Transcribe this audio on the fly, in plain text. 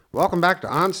Welcome back to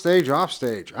On Stage, Off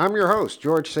Stage. I'm your host,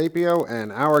 George Sapio,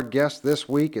 and our guest this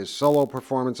week is solo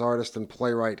performance artist and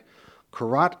playwright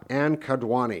Qurrat Ann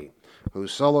Kadwani,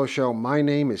 whose solo show My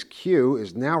Name is Q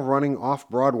is now running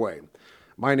off-Broadway.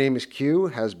 My Name is Q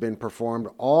has been performed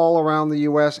all around the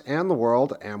U.S. and the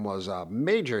world and was a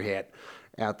major hit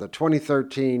at the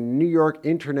 2013 New York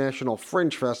International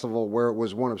Fringe Festival, where it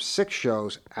was one of 6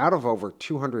 shows out of over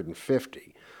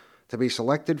 250 to be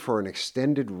selected for an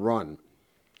extended run.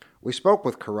 We spoke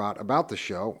with Qurrat about the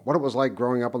show, what it was like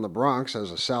growing up in the Bronx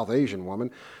as a South Asian woman,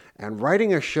 and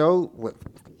writing a show with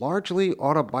largely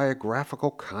autobiographical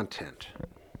content.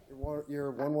 Your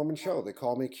one-woman show, They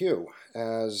Call Me Q,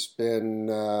 has been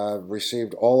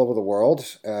received all over the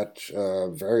world at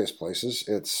various places.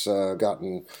 It's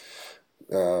gotten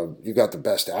you got the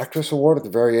Best Actress Award at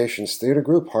the Variations Theater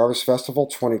Group Harvest Festival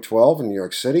 2012 in New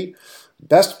York City,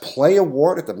 Best Play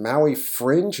Award at the Maui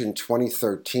Fringe in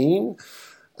 2013.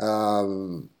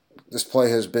 This play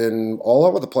has been all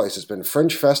over the place. It's been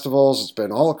fringe festivals. It's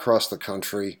been all across the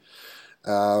country.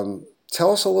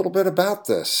 Tell us a little bit about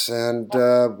this and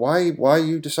why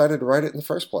you decided to write it in the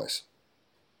first place.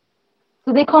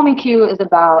 So They Call Me Q is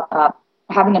about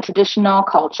having a traditional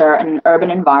culture in an urban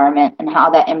environment and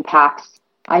how that impacts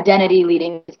identity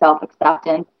leading to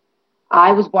self-acceptance.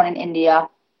 I was born in India.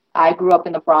 I grew up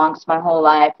in the Bronx my whole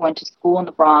life, went to school in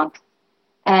the Bronx.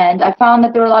 And I found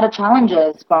that there were a lot of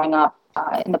challenges growing up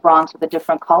in the Bronx with a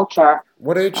different culture.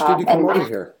 What age did you come over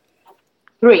here?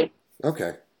 3.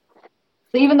 Okay.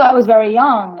 So even though I was very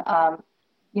young,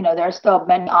 there are still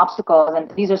many obstacles. And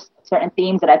these are certain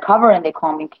themes that I cover in They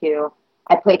Call Me Q.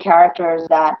 I play characters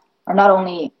that are not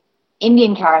only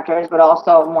Indian characters, but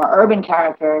also more urban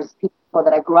characters, people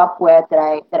that I grew up with, that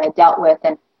I dealt with,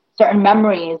 and certain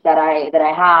memories that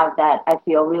I have that I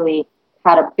feel really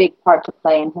had a big part to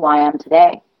play in who I am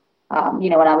today.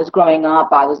 When I was growing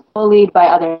up, I was bullied by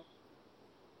other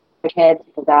kids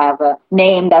because I have a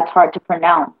name that's hard to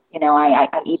pronounce. I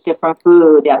eat different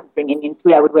food. I would bring Indian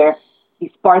food. I would wear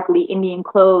these sparkly Indian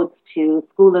clothes to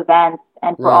school events.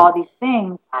 And for all these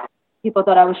things, people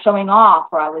thought I was showing off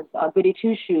or I was goody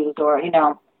two-shoes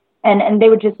and they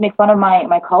would just make fun of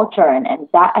my culture. And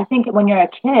that, I think when you're a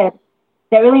kid,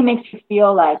 that really makes you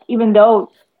feel like, even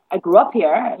though I grew up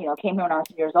here, came here when I was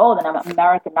 2 years old, and I'm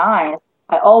Americanized,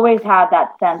 I always had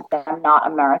that sense that I'm not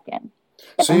American.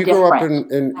 So you grew up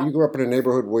in a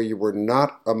neighborhood where you were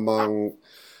not among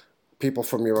people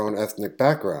from your own ethnic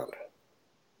background.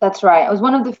 That's right. I was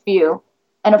one of the few.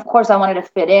 And of course, I wanted to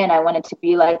fit in. I wanted to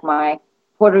be like my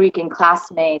Puerto Rican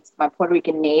classmates, my Puerto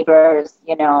Rican neighbors,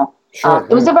 Sure,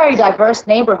 It was a very diverse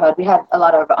neighborhood. We had a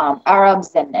lot of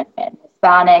Arabs and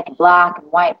Hispanic and Black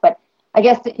and white, but I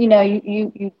guess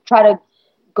you try to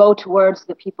go towards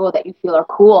the people that you feel are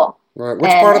cool. Right.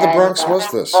 Which part of the Bronx was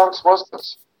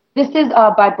this? This is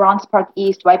by Bronx Park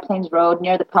East, White Plains Road,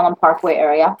 near the Pelham Parkway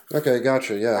area. Okay,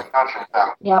 gotcha. Yeah.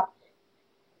 Yep.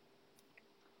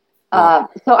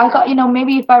 So I thought,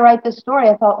 maybe if I write this story,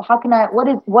 I thought,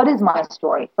 what is my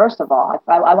story? First of all,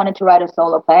 I wanted to write a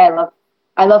solo play.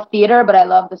 I love theater, but I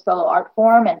love the solo art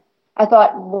form, and I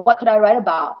thought, what could I write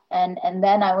about? And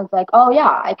then I was like, oh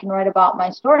yeah, I can write about my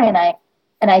story, and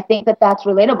I think that that's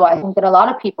relatable. I think that a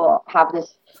lot of people have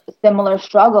this similar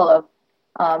struggle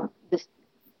of this,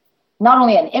 not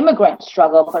only an immigrant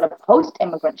struggle, but a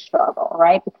post-immigrant struggle,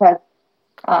 right? Because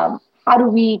how do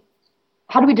we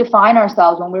define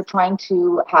ourselves when we're trying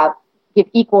to give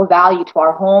equal value to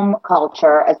our home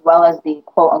culture as well as the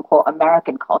quote-unquote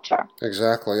American culture?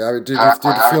 Exactly. Did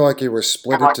you feel like you were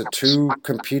split into two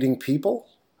competing people?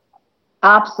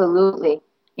 Absolutely.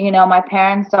 My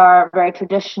parents are very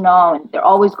traditional, and they're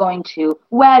always going to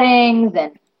weddings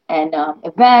and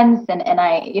events, and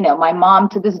I, my mom,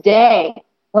 to this day,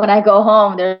 when I go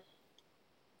home, there's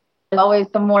always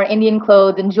some more Indian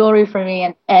clothes and jewelry for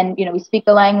me, and we speak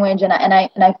the language, and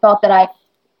I felt that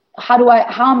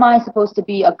how am I supposed to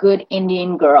be a good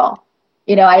Indian girl?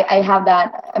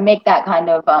 I make that kind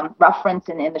of reference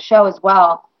in the show as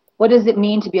well. What does it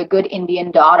mean to be a good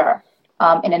Indian daughter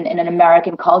in an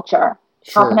American culture?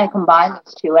 Sure. How can I combine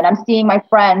those two? And I'm seeing my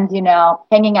friends,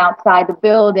 hanging outside the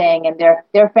building, and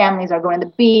their families are going to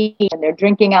the beach, and they're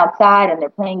drinking outside, and they're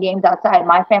playing games outside.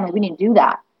 My family, we didn't do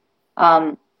that.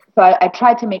 So I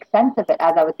tried to make sense of it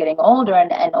as I was getting older,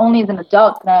 and only as an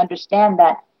adult can I understand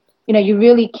that, you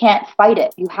really can't fight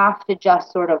it. You have to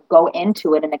just sort of go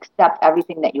into it and accept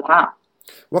everything that you have.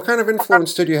 What kind of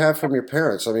influence did you have from your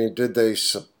parents? I mean, did they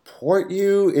support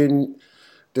you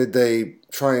did they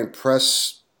try and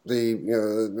press the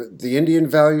Indian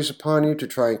values upon you to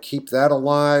try and keep that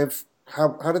alive?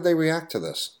 How did they react to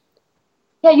this?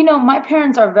 Yeah, my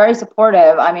parents are very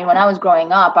supportive. I mean, when I was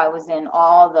growing up, I was in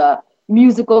all the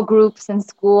musical groups in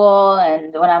school.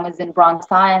 And when I was in Bronx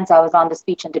Science, I was on the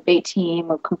speech and debate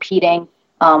team of competing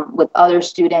with other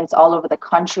students all over the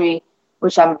country,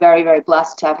 which I'm very, very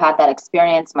blessed to have had that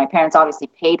experience. My parents obviously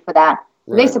paid for that.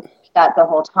 So they Right. supported that the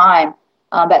whole time.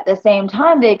 But at the same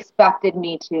time, they expected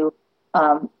me to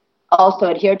um, also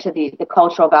adhere to the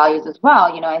cultural values as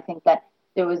well. I think that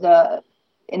there was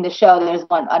in the show, there's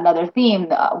another theme.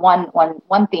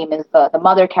 One theme is the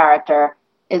mother character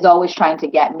is always trying to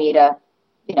get me to,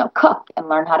 cook and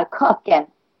learn how to cook,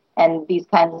 and these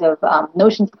kinds of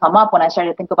notions come up when I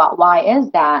started to think about why is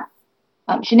that.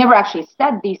 She never actually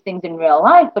said these things in real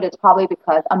life, but it's probably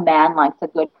because a man likes a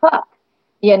good cook.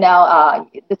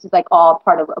 This is like all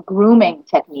part of a grooming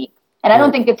technique, and Right.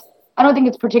 I don't think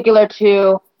it's particular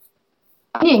to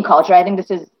Indian culture. I think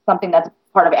this is something that's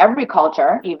part of every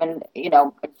culture, even,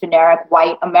 generic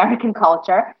white American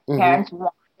culture. Mm-hmm. Parents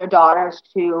want their daughters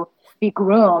to be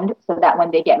groomed so that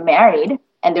when they get married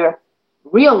and their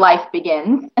real life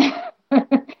begins,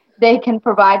 they can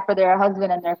provide for their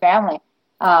husband and their family.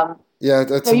 Um, Yeah,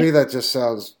 so to me that just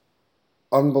sounds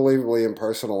unbelievably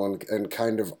impersonal and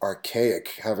kind of archaic,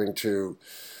 having to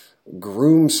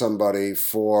groom somebody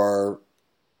for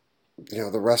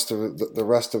the rest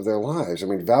of their lives. I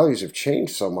mean, values have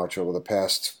changed so much over the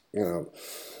past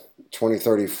 20,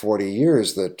 30, 40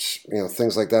 years that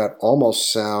things like that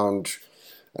almost sound,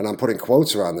 and I'm putting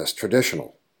quotes around this,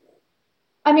 traditional.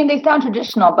 I mean, they sound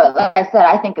traditional, but like I said,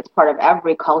 I think it's part of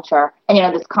every culture.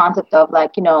 And, this concept of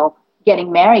like,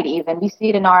 getting married even, we see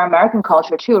it in our American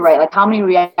culture too, right? Like how many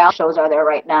reality shows are there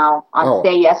right now on Oh,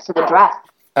 Say Yes to the Dress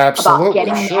about absolutely,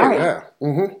 getting sure, married? yeah.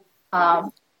 Mm-hmm.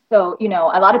 So,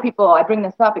 a lot of people, I bring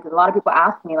this up because a lot of people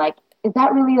ask me like, is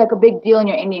that really like a big deal in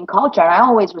your Indian culture? And I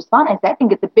always respond, I say, I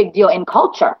think it's a big deal in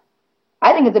culture.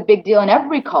 I think it's a big deal in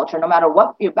every culture, no matter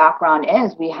what your background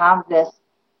is. We have this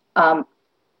um,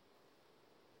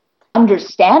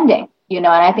 understanding, and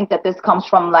I think that this comes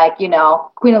from like,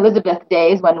 Queen Elizabeth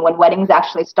days when weddings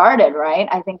actually started, right?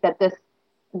 I think that this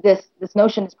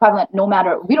notion is prevalent no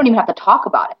matter, we don't even have to talk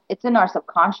about it. It's in our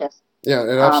subconscious. Yeah,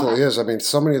 it Um, absolutely is. I mean,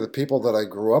 so many of the people that I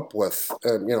grew up with,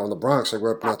 in the Bronx, I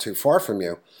grew up not too far from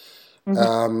you. mhm.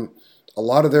 Um, a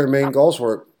lot of their main goals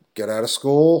were get out of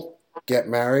school, get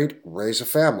married, raise a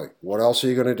family. What else are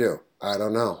you going to do? I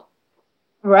don't know.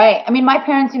 Right. I mean, my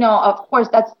parents, of course,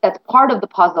 that's part of the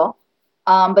puzzle.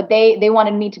 But they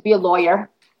wanted me to be a lawyer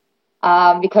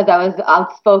because I was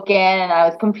outspoken and I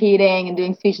was competing and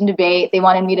doing speech and debate. They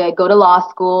wanted me to go to law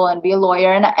school and be a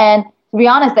lawyer. And to be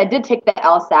honest, I did take the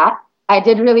LSAT. I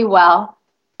did really well.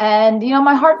 And,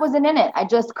 my heart wasn't in it. I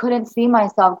just couldn't see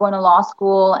myself going to law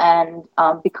school and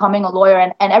becoming a lawyer.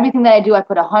 And everything that I do, I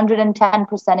put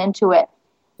 110% into it.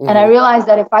 And I Hmm. realized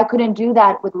that if I couldn't do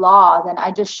that with law, then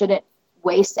I just shouldn't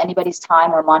waste anybody's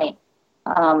time or money.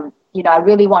 I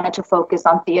really wanted to focus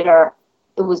on theater.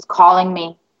 It was calling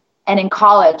me. And in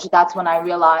college, that's when I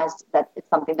realized that it's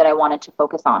something that I wanted to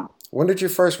focus on. When did you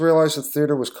first realize that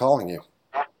theater was calling you?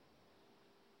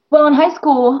 Well, in high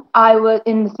school, I was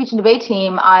in the speech and debate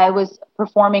team. I was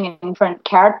performing in different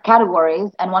categories,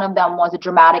 and one of them was a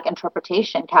dramatic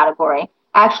interpretation category.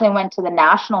 I actually went to the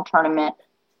national tournament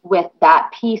with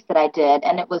that piece that I did,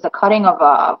 and it was a cutting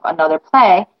of another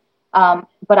play.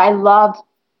 But I loved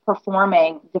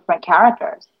performing different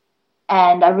characters,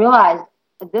 and I realized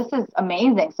this is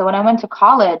amazing. So when I went to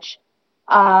college,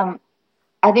 um,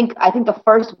 I think the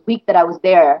first week that I was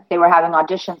there, they were having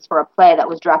auditions for a play that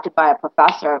was directed by a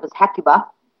professor. It was Hecuba,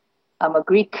 a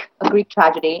Greek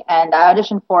tragedy, and I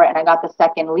auditioned for it, and I got the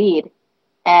second lead,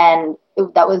 and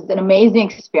that was an amazing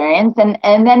experience.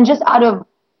 And then just out of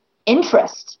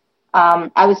interest,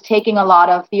 I was taking a lot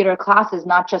of theater classes,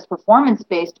 not just performance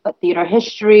based, but theater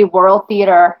history, world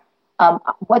theater,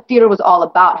 what theater was all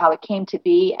about, how it came to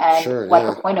be, and Sure, what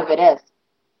the yeah. point of it is.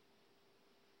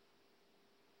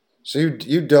 So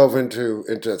you dove into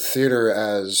theater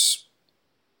as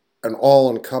an all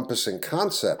encompassing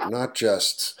concept, not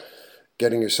just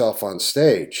getting yourself on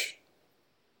stage.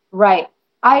 Right.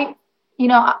 I, you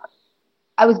know,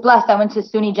 I was blessed. I went to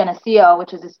SUNY Geneseo,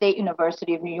 which is a state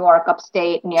university of New York,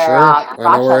 upstate near Sure, I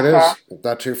know where it Rochester. is.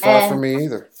 Not too far from And me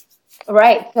either.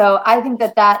 right, so I think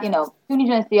that SUNY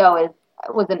Geneseo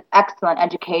was an excellent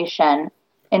education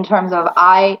in terms of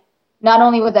I not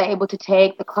only was I able to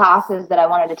take the classes that I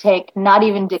wanted to take, not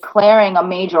even declaring a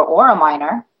major or a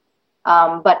minor,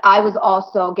 but I was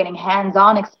also getting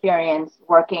hands-on experience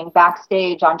working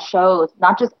backstage on shows,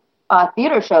 not just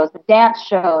theater shows, but dance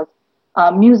shows,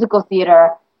 musical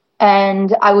theater.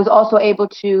 And I was also able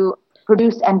to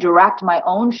produce and direct my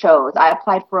own shows. I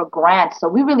applied for a grant. So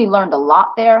we really learned a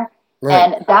lot there. Right.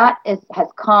 And that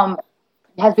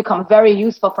has become very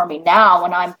useful for me now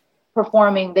when I'm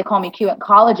performing. They call me Q at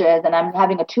colleges, and I'm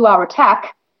having a 2-hour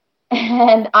tech,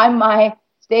 and I'm my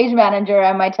stage manager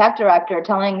and my tech director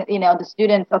telling, the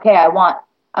students, okay, I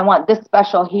want this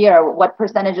special here. What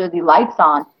percentage of the lights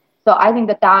on? So I think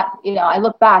that, I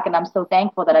look back and I'm so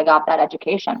thankful that I got that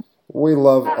education. We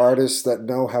love artists that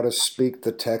know how to speak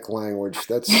the tech language.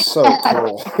 That's so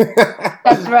cool.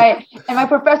 That's right. And my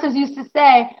professors used to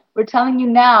say, we're telling you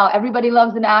now, everybody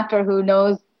loves an actor who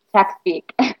knows tech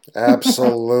speak.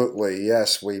 Absolutely.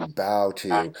 Yes, we bow to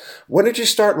you. When did you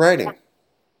start writing?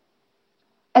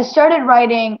 I started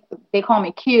writing, they call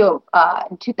me Q,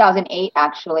 in 2008,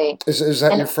 actually. Is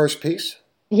that your first piece?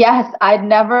 Yes, I'd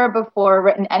never before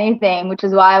written anything, which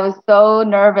is why I was so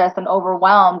nervous and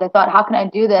overwhelmed. I thought, how can I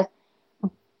do this?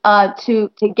 To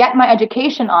get my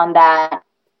education on that,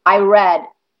 I read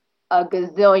a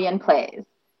gazillion plays.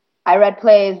 I read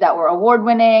plays that were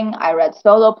award-winning. I read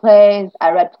solo plays.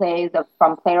 I read plays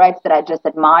from playwrights that I just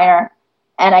admire.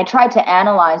 And I tried to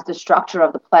analyze the structure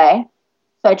of the play.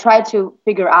 So I tried to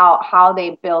figure out how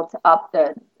they built up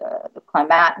the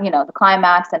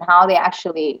climax, and how they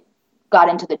actually got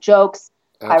into the jokes.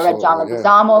 Absolutely, I read John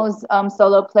Leguizamo's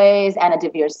solo plays, Anna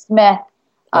Devere Smith,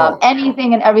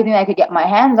 anything and everything I could get my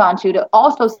hands on to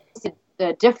also see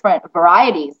the different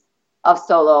varieties of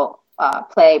solo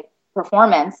play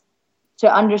performance,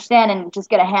 to understand and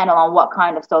just get a handle on what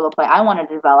kind of solo play I want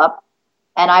to develop.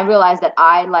 And I realized that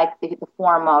I like the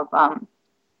form of,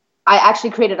 I actually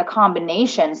created a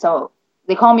combination. So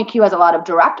they call me Q has a lot of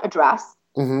direct address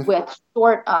with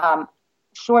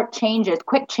short changes,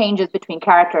 quick changes between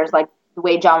characters, like the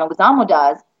way John Leguizamo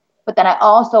does. But then I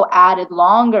also added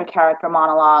longer character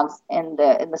monologues in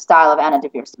the style of Anna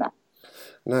Devere Smith.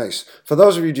 Nice. For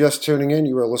those of you just tuning in,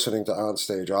 you are listening to On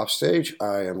Stage, Off Stage.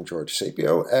 I am George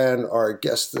Sapio, and our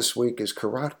guest this week is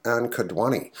Qurrat Ann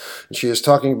Kadwani. And she is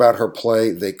talking about her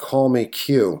play, They Call Me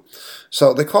Q.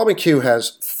 So, They Call Me Q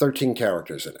has 13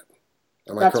 characters in it.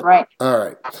 That's right. All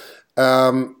right.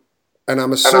 And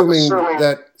I'm assuming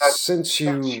that since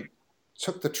you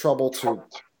took the trouble to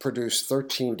produce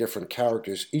 13 different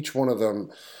characters, each one of them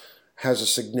has a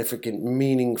significant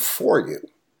meaning for you.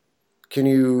 Can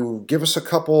you give us a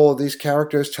couple of these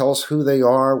characters, tell us who they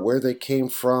are, where they came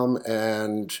from,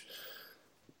 and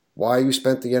why you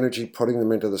spent the energy putting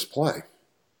them into this play?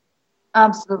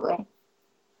 Absolutely.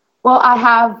 Well,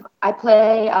 I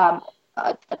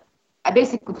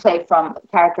basically play from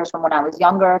characters from when I was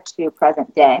younger to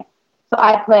present day. So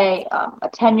I play a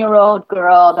 10-year-old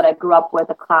girl that I grew up with,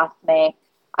 a classmate.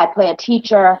 I play a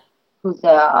teacher who's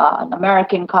an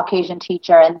American Caucasian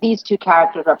teacher, and these two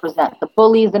characters represent the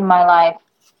bullies in my life.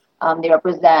 They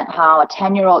represent how a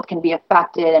 10-year-old can be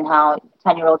affected and how a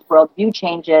 10-year-old's worldview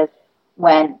changes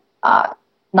when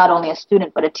not only a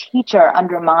student but a teacher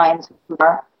undermines who they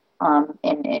are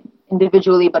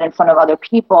individually but in front of other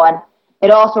people. And it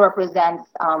also represents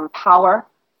power,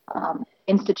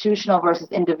 institutional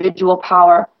versus individual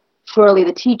power. Surely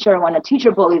the teacher, when a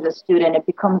teacher bullies a student, it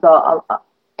becomes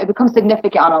it becomes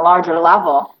significant on a larger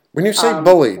level. When you say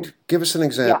bullied, give us an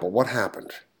example. Yeah. What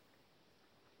happened?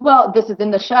 Well, this is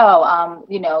in the show.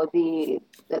 The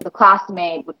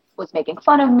classmate was making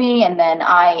fun of me, and then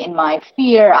in my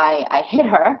fear, I hit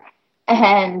her,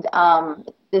 and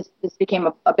this became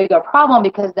a bigger problem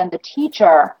because then the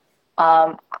teacher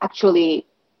actually,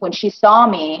 when she saw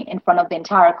me in front of the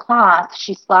entire class,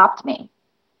 she slapped me,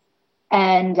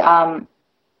 and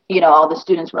all the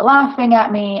students were laughing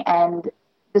at me, and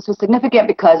this was significant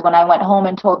because when I went home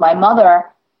and told my mother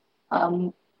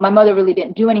really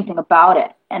didn't do anything about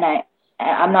it. And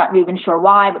I'm not even sure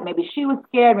why, but maybe she was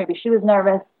scared, maybe she was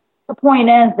nervous. The point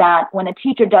is that when a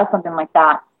teacher does something like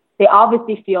that, they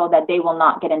obviously feel that they will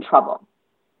not get in trouble.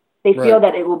 They feel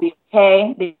that it will be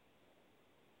okay. They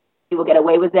will get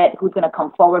away with it. Who's going to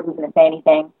come forward? Who's going to say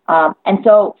anything? And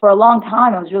so for a long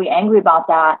time, I was really angry about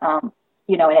that.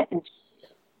 And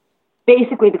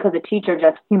basically because the teacher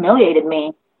just humiliated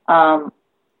me.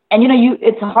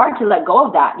 It's hard to let go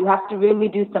of that. You have to really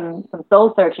do some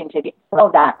soul searching to get to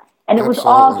know that. And it was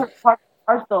all sort of part and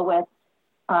parcel with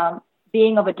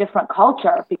being of a different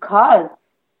culture, because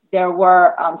there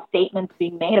were statements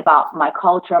being made about my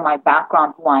culture, my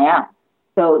background, who I am.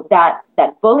 So that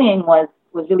bullying was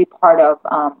really part of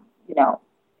an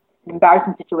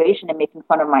embarrassing situation and making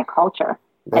fun of my culture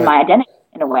and my identity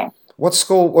in a way. What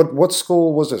school? What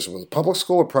school was this? Was it public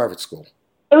school or private school?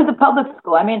 It was a public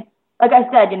school. I mean, like I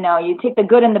said, you take the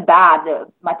good and the bad.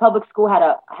 My public school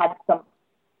had some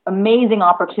amazing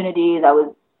opportunities. I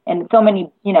was in so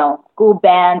many, school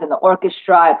bands and the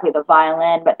orchestra. I play the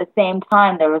violin, but at the same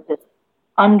time, there was this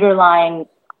underlying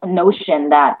notion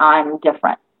that I'm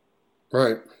different.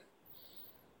 Right.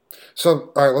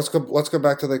 So, all right, let's go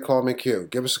back to They Call Me Q.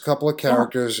 Give us a couple of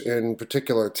characters in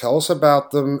particular. Tell us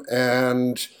about them,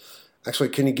 and actually,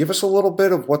 can you give us a little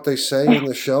bit of what they say in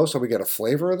the show so we get a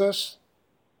flavor of this?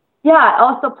 Yeah, I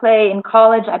also play in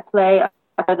college. I play a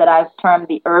character that I've termed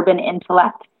the urban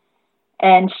intellect,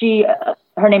 and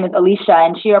her name is Alicia,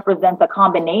 and she represents a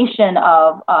combination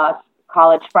of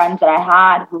college friends that I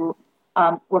had who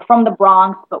were from the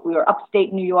Bronx, but we were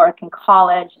upstate New York in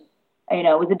college. It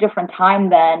was a different time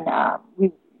then. A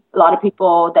lot of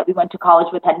people that we went to college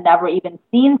with had never even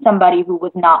seen somebody who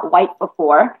was not white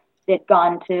before. They'd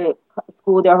gone to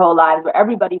school their whole lives where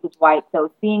everybody was white.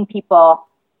 So seeing people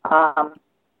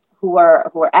who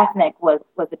were ethnic was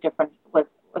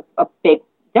a big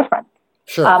difference.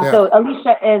 Sure. Yeah. So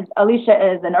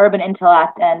Alicia is an urban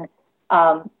intellect, and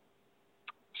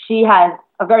she has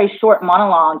a very short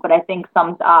monologue, but I think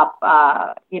sums up,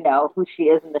 who she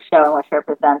is in the show and what she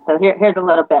represents. So here's a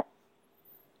little bit.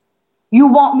 You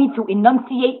want me to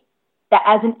enunciate that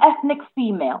as an ethnic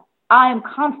female, I am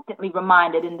constantly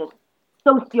reminded in this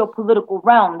socio-political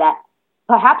realm that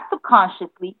perhaps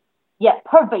subconsciously, yet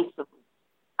pervasively,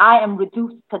 I am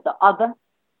reduced to the other.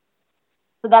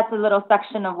 So that's a little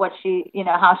section of what she,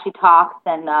 how she talks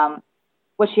and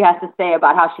what she has to say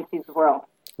about how she sees the world.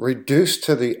 Reduced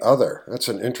to the other. That's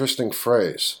an interesting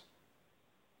phrase.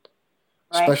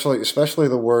 Right. Especially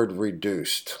the word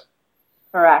reduced.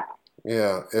 Correct.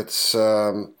 Yeah, it's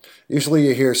usually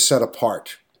you hear set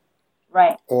apart.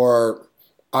 Right. Or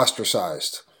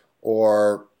ostracized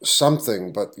or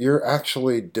something, but you're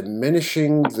actually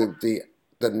diminishing the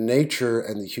nature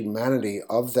and the humanity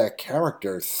of that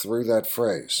character through that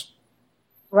phrase.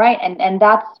 Right, and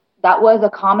that was a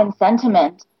common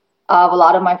sentiment of a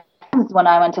lot of my friends when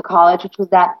I went to college, which was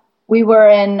that we were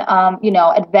in,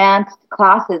 advanced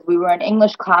classes. We were in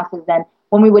English classes, and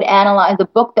when we would analyze the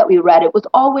book that we read, it was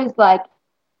always like,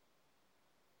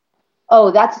 oh,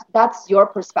 that's your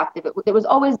perspective. There was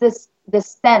always this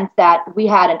sense that we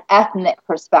had an ethnic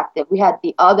perspective. We had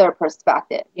the other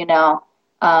perspective,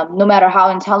 no matter how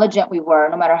intelligent we were,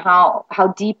 no matter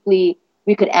how deeply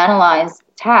we could analyze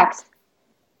text,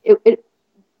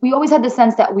 we always had the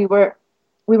sense that we were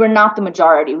not the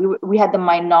majority. We had the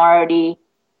minority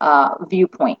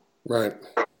viewpoint. Right.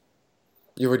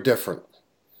 You were different.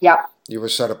 Yeah. You were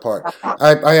set apart.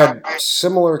 I had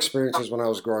similar experiences when I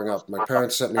was growing up. My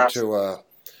parents sent me to a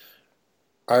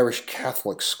Irish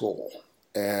Catholic school,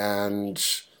 and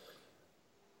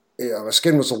my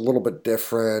skin was a little bit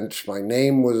different. My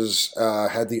name was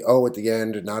had the O at the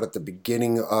end and not at the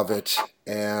beginning of it,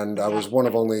 and I was one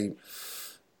of only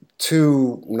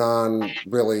two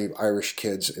non-really Irish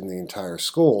kids in the entire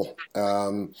school.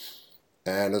 And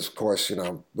of course,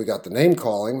 we got the name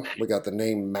calling, we got the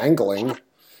name mangling.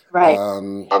 Right.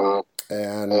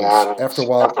 And after a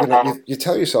while, you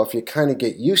tell yourself you kind of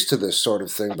get used to this sort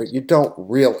of thing, but you don't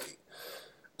really.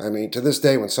 I mean, to this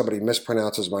day, when somebody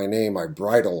mispronounces my name, I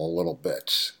bridle a little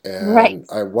bit. And right.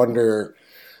 I wonder,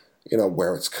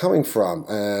 where it's coming from.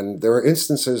 And there are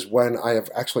instances when I have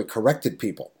actually corrected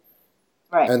people.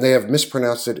 Right. And they have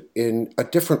mispronounced it in a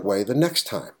different way the next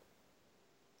time.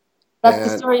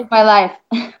 That's the story of my life.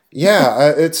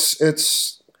 Yeah,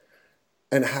 it's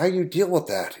and how you deal with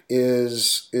that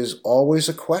is always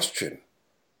a question,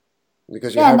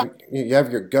 because you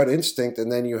have your gut instinct, and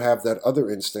then you have that other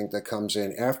instinct that comes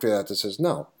in after that says,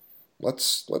 no,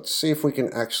 let's see if we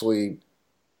can actually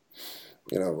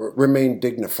remain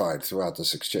dignified throughout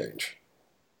this exchange.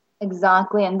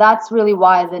 Exactly, and that's really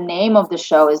why the name of the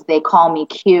show is They Call Me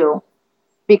Q,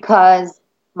 because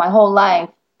my whole life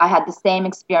I had the same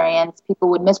experience. People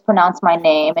would mispronounce my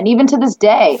name, and even to this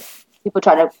day, people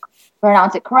try to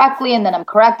pronounce it correctly, and then I'm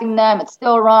correcting them. It's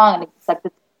still wrong, and it's like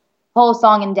this whole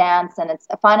song and dance. And it's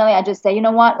finally I just say, you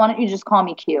know what? Why don't you just call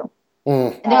me Q?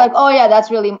 And they're like, oh yeah,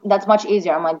 that's much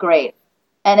easier. I'm like, great.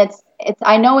 And it's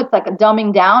I know it's like a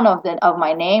dumbing down of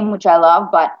my name, which I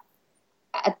love, but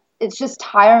it's just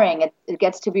tiring. It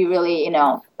gets to be really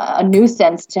a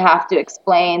nuisance to have to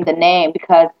explain the name,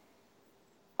 because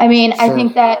I mean, sure. I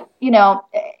think that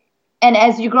and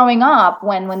as you're growing up,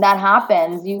 when that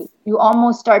happens, you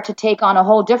almost start to take on a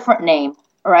whole different name,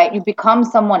 right? You become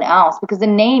someone else, because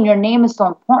your name is so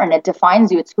important. It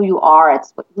defines you. It's who you are.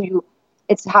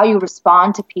 It's how you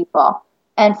respond to people.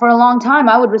 And for a long time,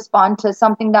 I would respond to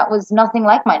something that was nothing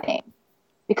like my name,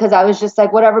 because I was just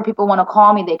like, whatever people want to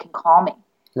call me, they can call me.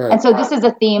 Right. And so this is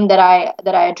a theme that I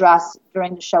address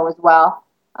during the show as well.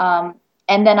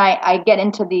 And then I get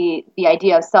into the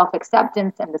idea of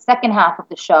self-acceptance in the second half of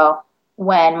the show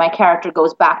when my character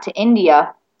goes back to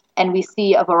India and we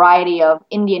see a variety of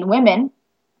Indian women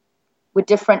with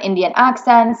different Indian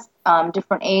accents,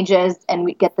 different ages, and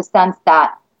we get the sense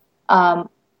that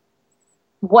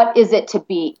what is it to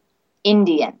be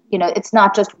Indian? It's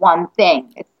not just one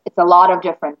thing. It's a lot of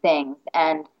different things.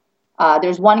 And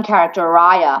there's one character,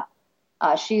 Raya.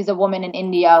 She's a woman in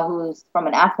India who's from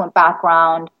an affluent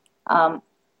background,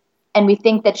 and we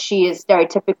think that she is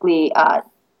stereotypically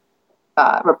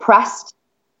repressed.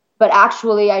 But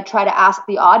actually, I try to ask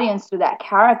the audience through that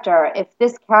character if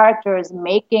this character is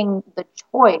making the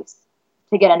choice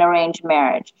to get an arranged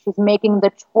marriage. She's making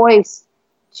the choice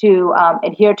to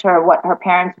adhere to what her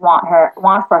parents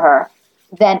want for her.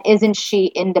 Then isn't she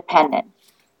independent?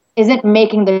 Isn't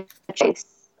making the choice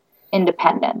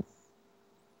independence?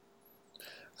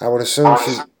 I would assume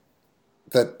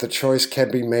that the choice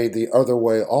can be made the other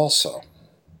way also.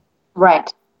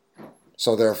 Right.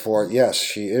 So therefore, yes,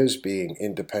 she is being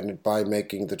independent by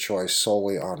making the choice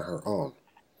solely on her own.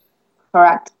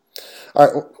 Correct. All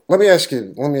right, let me ask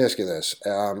you this.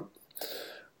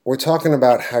 We're talking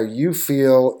about how you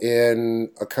feel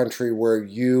in a country where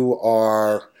you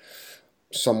are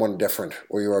someone different,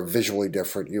 where you are visually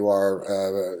different, you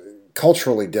are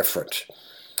culturally different.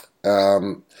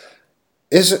 How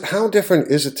different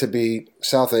is it to be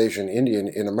South Asian Indian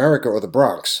in America or the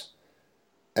Bronx,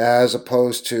 as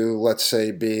opposed to, let's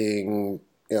say, being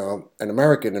an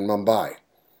American in Mumbai?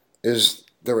 Is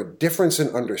there a difference in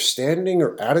understanding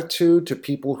or attitude to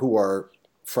people who are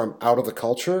from out of the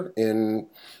culture in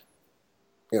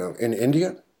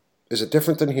India? Is it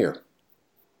different than here?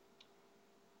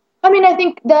 I mean, I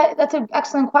think that's an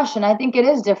excellent question. I think it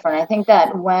is different. I think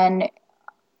that when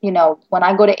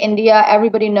I go to India,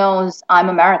 everybody knows I'm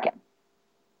American.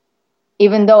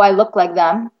 Even though I look like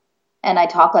them and I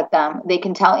talk like them, they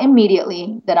can tell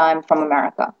immediately that I'm from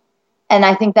America. And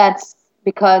I think that's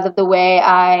because of the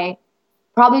way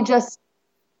probably just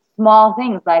small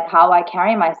things like how I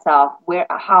carry myself,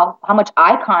 how much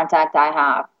eye contact I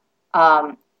have,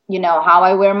 how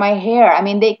I wear my hair. I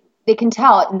mean, they can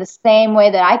tell in the same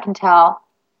way that I can tell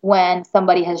when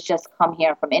somebody has just come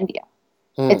here from India.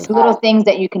 It's little things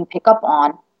that you can pick up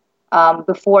on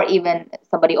before even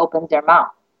somebody opens their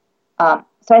mouth.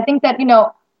 So I think that,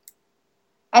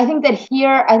 I think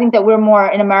that we're more,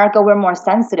 in America, we're more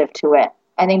sensitive to it.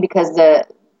 I think because the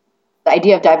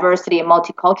idea of diversity and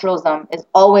multiculturalism is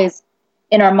always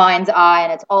in our mind's eye,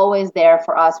 and it's always there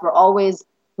for us. We're always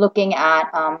looking at,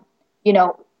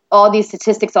 all these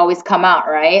statistics always come out,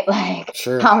 right? Like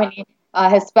Sure. How many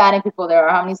Hispanic people there are,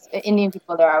 how many Indian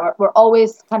people there are. We're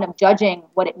always kind of judging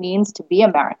what it means to be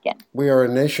American. We are a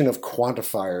nation of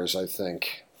quantifiers, I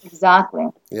think. Exactly.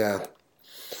 Yeah.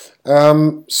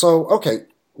 Okay,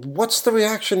 what's the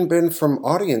reaction been from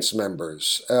audience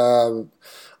members of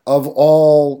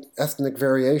all ethnic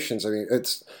variations? I mean,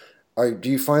 do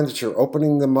you find that you're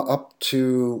opening them up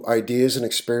to ideas and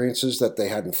experiences that they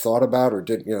hadn't thought about or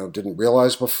didn't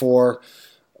realize before?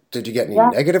 Did you get any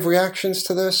negative reactions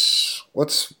to this?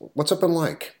 What's it been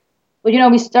like?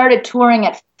 Well, we started touring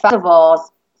at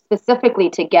festivals specifically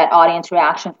to get audience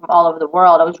reaction from all over the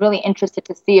world. I was really interested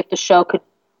to see if the show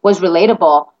was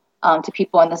relatable to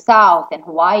people in the South, in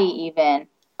Hawaii even,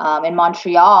 in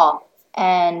Montreal.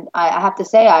 And I have to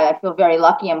say, I feel very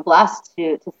lucky and blessed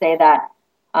to say that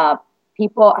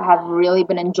people have really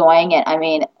been enjoying it. I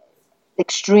mean,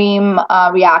 extreme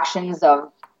reactions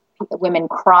of women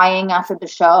crying after the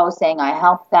show, saying I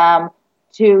helped them,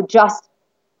 to just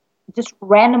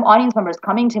random audience members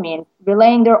coming to me and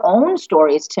relaying their own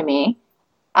stories to me.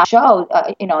 A show,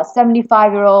 a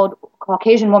 75-year-old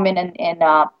Caucasian woman in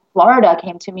Florida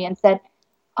came to me and said,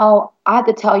 "Oh, I have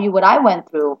to tell you what I went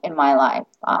through in my life.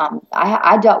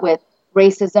 I dealt with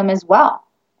racism as well."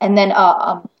 And then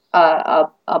a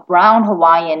brown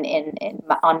Hawaiian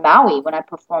on Maui, when I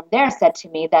performed there, said to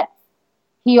me that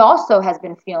he also has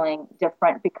been feeling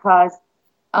different because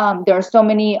there are so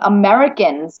many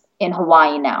Americans in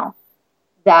Hawaii now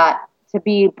that to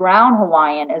be brown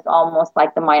Hawaiian is almost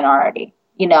like the minority.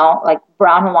 Like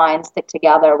brown Hawaiians stick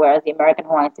together, whereas the American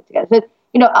Hawaiians stick together. So,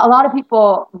 a lot of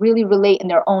people really relate in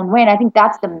their own way. And I think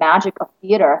that's the magic of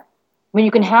theater. When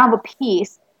you can have a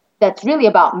piece that's really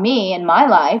about me and my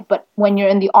life, but when you're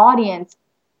in the audience,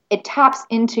 it taps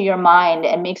into your mind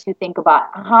and makes you think about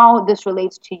how this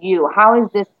relates to you. How is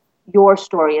this your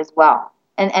story as well?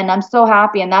 And I'm so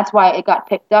happy. And that's why it got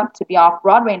picked up to be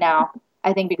off-Broadway now,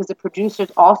 I think, because the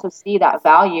producers also see that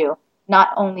value, not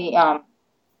only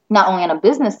not only in a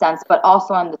business sense, but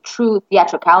also in the true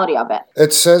theatricality of it.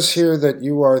 It says here that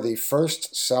you are the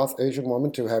first South Asian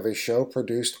woman to have a show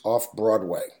produced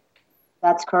off-Broadway.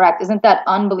 That's correct. Isn't that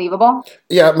unbelievable?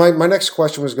 Yeah, my next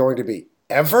question was going to be,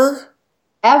 ever?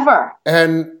 Ever.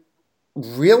 And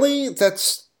really?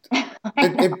 That's...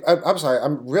 I'm sorry,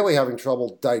 I'm really having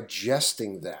trouble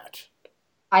digesting that.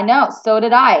 I know. So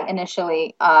did I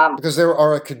initially. Because there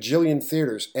are a cajillion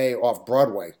theaters, A,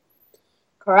 off-Broadway.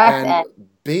 Correct. And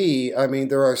B, I mean,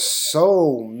 there are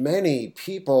so many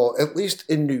people, at least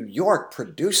in New York,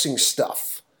 producing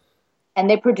stuff. And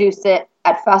they produce it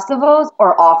at festivals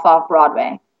or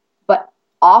off-Broadway. But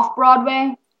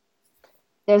off-Broadway,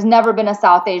 there's never been a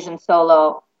South Asian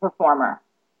solo performer.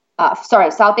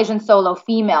 South Asian solo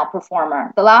female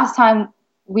performer. The last time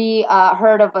we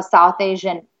heard of a South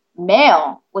Asian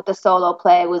male with a solo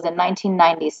play was in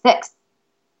 1996.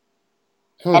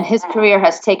 And his career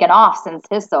has taken off since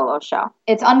his solo show.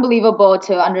 It's unbelievable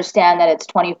to understand that it's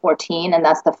 2014 and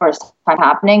that's the first time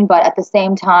happening. But at the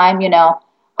same time,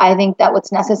 I think that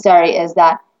what's necessary is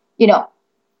that,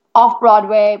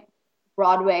 off-Broadway,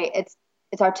 Broadway, it's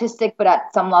artistic, but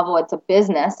at some level it's a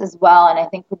business as well. And I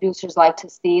think producers like to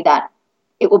see that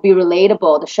it will be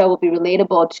relatable. The show will be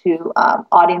relatable to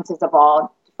audiences of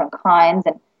all different kinds.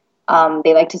 And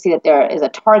they like to see that there is a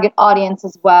target audience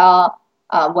as well.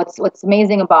 What's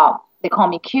amazing about They Call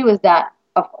Me Q is that,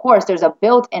 of course, there's a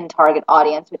built-in target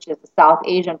audience, which is the South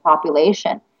Asian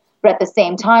population. But at the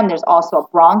same time, there's also a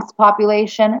Bronx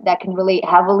population that can relate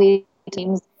heavily to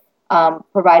themes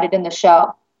provided in the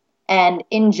show. And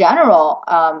in general,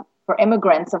 for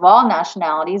immigrants of all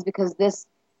nationalities, because this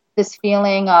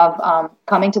feeling of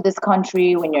coming to this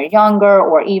country when you're younger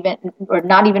or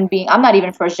not even being, I'm not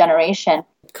even first generation.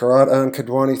 Qurrat Ann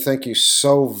Kadwani, thank you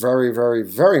so very, very,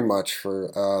 very much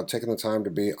for taking the time to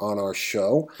be on our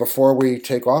show. Before we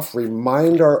take off,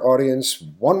 remind our audience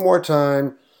one more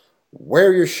time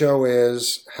where your show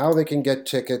is, how they can get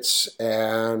tickets,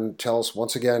 and tell us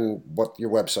once again what your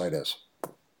website is.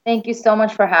 Thank you so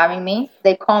much for having me.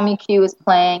 They Call Me Q is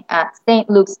playing at St.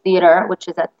 Luke's Theater, which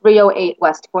is at 308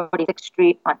 West 46th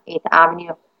Street on 8th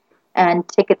Avenue. And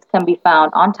tickets can be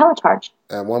found on Telecharge.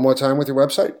 And one more time with your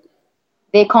website?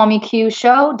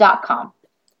 TheyCallMeQshow.com.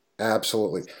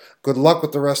 Absolutely. Good luck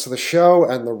with the rest of the show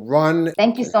and the run.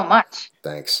 Thank you so much.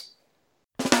 Thanks.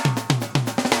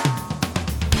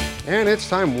 And it's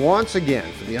time once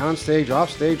again for the Onstage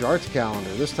Offstage Arts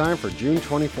Calendar, this time for June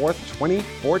 24th,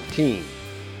 2014.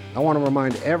 I want to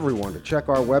remind everyone to check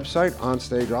our website,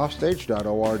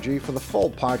 onstageoffstage.org, for the full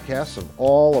podcasts of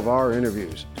all of our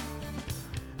interviews.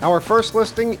 Our first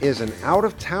listing is an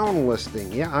out-of-town listing.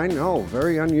 Yeah, I know,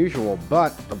 very unusual,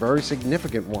 but a very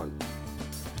significant one.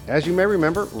 As you may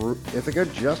remember, Ithaca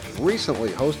just recently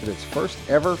hosted its first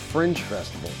ever Fringe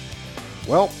Festival.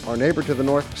 Well, our neighbor to the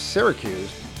north,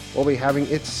 Syracuse, will be having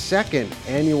its second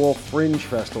annual Fringe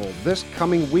Festival this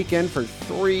coming weekend for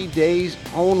 3 days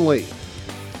only,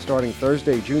 starting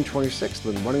Thursday, June 26th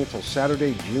and running until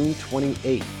Saturday, June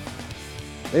 28th.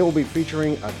 They will be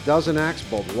featuring a dozen acts,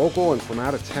 both local and from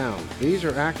out of town. These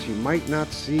are acts you might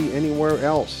not see anywhere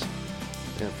else.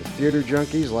 And for theater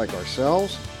junkies like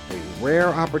ourselves, a rare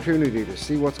opportunity to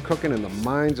see what's cooking in the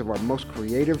minds of our most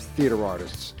creative theater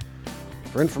artists.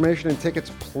 For information and tickets,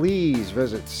 please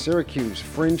visit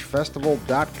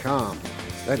SyracuseFringeFestival.com.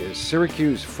 That is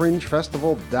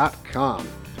SyracuseFringeFestival.com.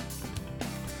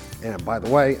 And by the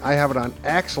way, I have it on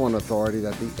excellent authority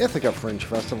that the Ithaca Fringe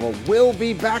Festival will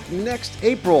be back next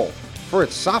April for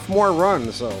its sophomore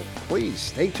run, so please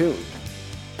stay tuned.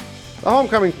 The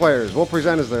Homecoming Players will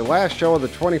present as their last show of the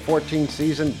 2014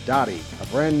 season, Dottie, a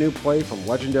brand new play from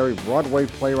legendary Broadway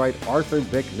playwright Arthur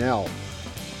Bicknell.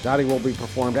 Dottie will be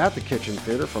performed at the Kitchen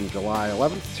Theater from July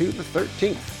 11th to the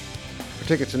 13th. For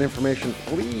tickets and information,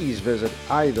 please visit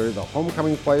either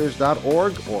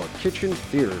thehomecomingplayers.org or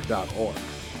kitchentheater.org.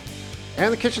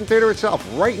 And the Kitchen Theater itself,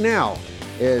 right now,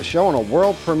 is showing a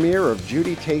world premiere of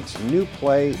Judy Tate's new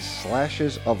play,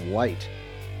 Slashes of Light.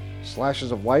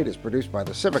 Slashes of Light is produced by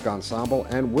the Civic Ensemble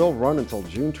and will run until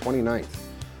June 29th.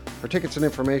 For tickets and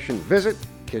information, visit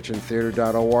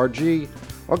kitchentheater.org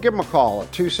or give them a call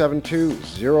at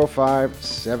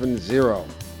 272-0570.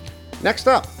 Next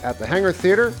up, at the Hangar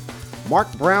Theater,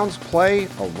 Mark Brown's play,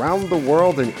 Around the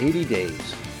World in 80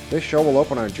 Days. This show will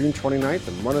open on June 29th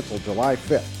and run until July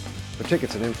 5th. For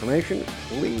tickets and information,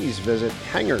 please visit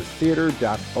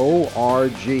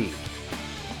hangartheater.org.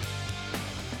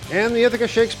 And the Ithaca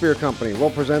Shakespeare Company will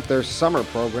present their summer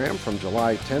program from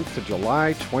July 10th to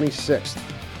July 26th.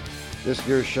 This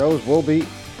year's shows will be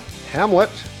Hamlet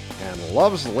and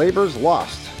Love's Labour's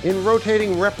Lost in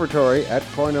rotating repertory at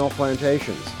Cornell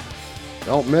Plantations.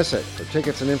 Don't miss it. For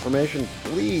tickets and information,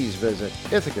 please visit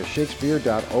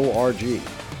ithacashakespeare.org. And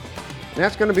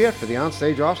that's going to be it for the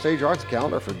Onstage Offstage Arts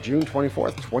Calendar for June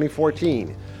 24th,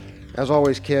 2014. As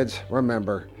always, kids,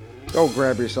 remember, go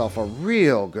grab yourself a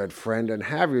real good friend and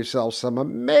have yourself some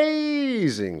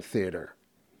amazing theater.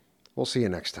 We'll see you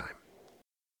next time.